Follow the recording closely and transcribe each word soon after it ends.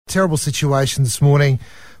terrible situation this morning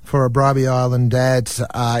for a Bribie Island dad.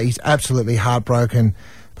 He's absolutely heartbroken,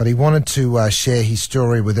 but he wanted to share his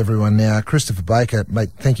story with everyone now. Christopher Baker, mate,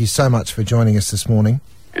 thank you so much for joining us this morning.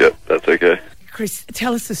 Yep, that's okay. Chris,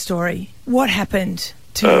 tell us the story. What happened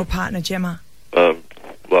to your partner, Gemma?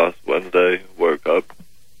 Last Wednesday, woke up,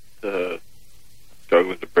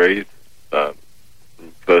 struggling to breathe.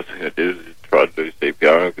 First thing I did is try to do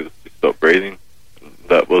CPR because he stopped breathing.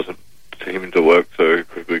 That wasn't seeming to work, so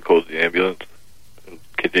quickly called the ambulance and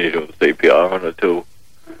continued doing the CPR on until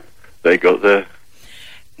they got there.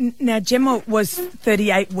 Now, Gemma was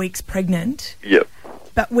 38 weeks pregnant. Yep.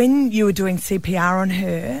 But when you were doing CPR on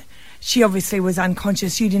her, she obviously was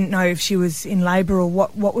unconscious. You didn't know if she was in labour or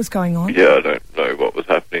what was going on? Yeah, I don't know what was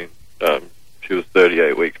happening. She was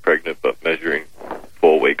 38 weeks pregnant, but measuring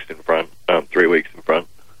 4 weeks in front, 3 weeks in front.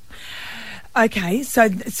 Okay, so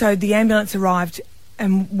the ambulance arrived,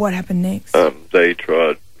 and what happened next? They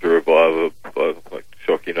tried to revive her by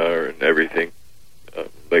shocking her and everything.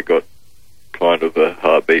 They got kind of a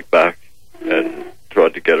heartbeat back and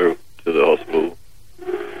tried to get her to the hospital.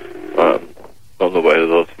 On the way to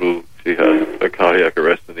the hospital, she had a cardiac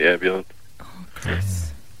arrest in the ambulance. Oh,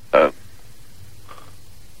 Chris.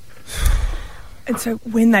 And so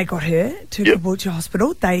when they got her to Caboolture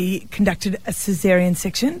Hospital, they conducted a caesarean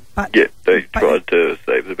section, but... Yeah, they tried to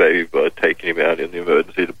save the baby by taking him out in the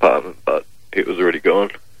emergency department, but he was already gone.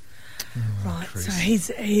 Right, so he's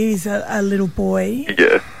a little boy.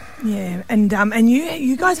 Yeah. Yeah, and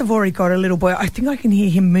you guys have already got a little boy. I think I can hear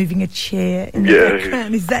him moving a chair in the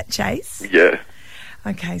background. Is that Chase? Yeah.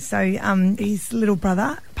 Okay, so his little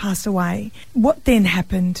brother passed away. What then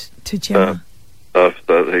happened to Gemma?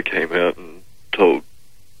 After that, they came out and told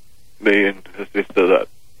me and her sister that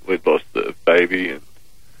we'd lost the baby and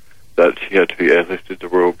that she had to be airlifted to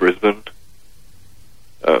Royal Brisbane.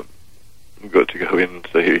 We got to go in and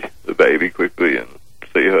see the baby quickly and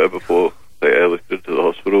see her before they airlifted to the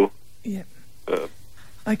hospital. Yep.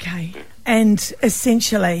 Okay. And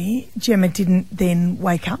essentially, Gemma didn't then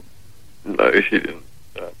wake up? No, she didn't.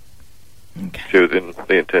 Okay. She was in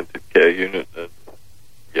the intensive care unit and,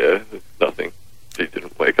 there's nothing. She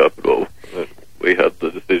didn't wake up at all. And we had the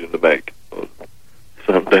decision to make on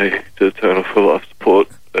Sunday to turn off her life support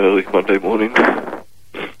early Monday morning.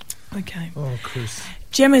 Okay. Oh, Chris.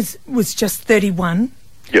 Gemma was just 31.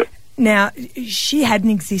 Yep. Now, she had an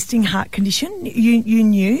existing heart condition. You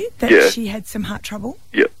knew that she had some heart trouble?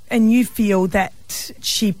 Yep. And you feel that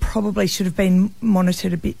she probably should have been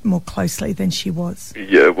monitored a bit more closely than she was?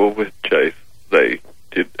 Yeah, well, with Chase, they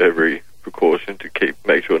did every precaution to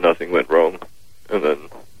make sure nothing went wrong. And then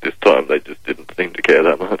this time they just didn't seem to care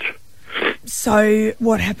that much. So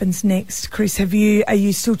what happens next, Chris? Are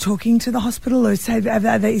you still talking to the hospital, or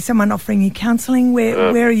is someone offering you counselling?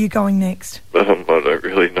 Where are you going next? I don't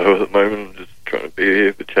really know at the moment. I'm just trying to be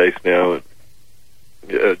here for Chase now and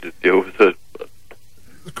just deal with it.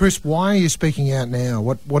 Chris, why are you speaking out now?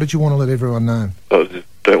 What did you want to let everyone know? I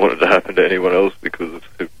just don't want it to happen to anyone else because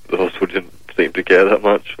the hospital didn't seem to care that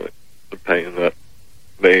much. Like, the pain that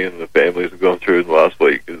me and the families have gone through in the last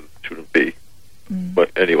week shouldn't be.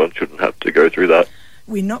 But anyone shouldn't have to go through that.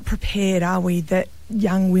 We're not prepared, are we, that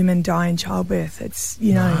young women die in childbirth? It's,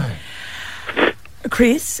 No.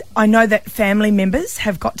 Chris, I know that family members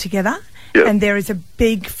have got together and there is a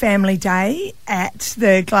big family day at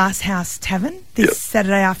the Glass House Tavern this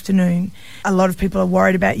Saturday afternoon. A lot of people are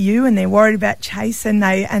worried about you and they're worried about Chase and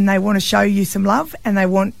they want to show you some love and they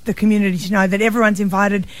want the community to know that everyone's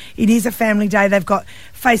invited. It is a family day. They've got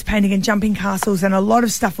face painting and jumping castles and a lot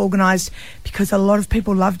of stuff organised because a lot of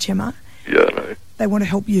people love Gemma. Yeah, I know. They want to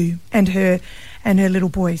help you and her little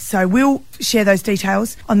boy. So we'll share those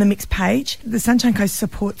details on the Mix page. The Sunshine Coast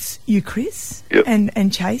supports you, Chris,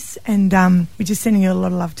 and Chase, and we're just sending you a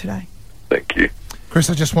lot of love today. Thank you.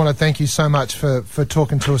 Chris, I just want to thank you so much for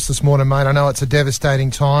talking to us this morning, mate. I know it's a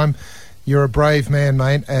devastating time. You're a brave man,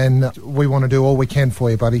 mate, and we want to do all we can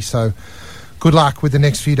for you, buddy. So good luck with the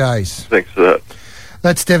next few days. Thanks for that.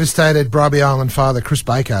 That's devastated Bribie Island father Chris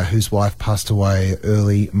Baker, whose wife passed away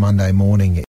early Monday morning.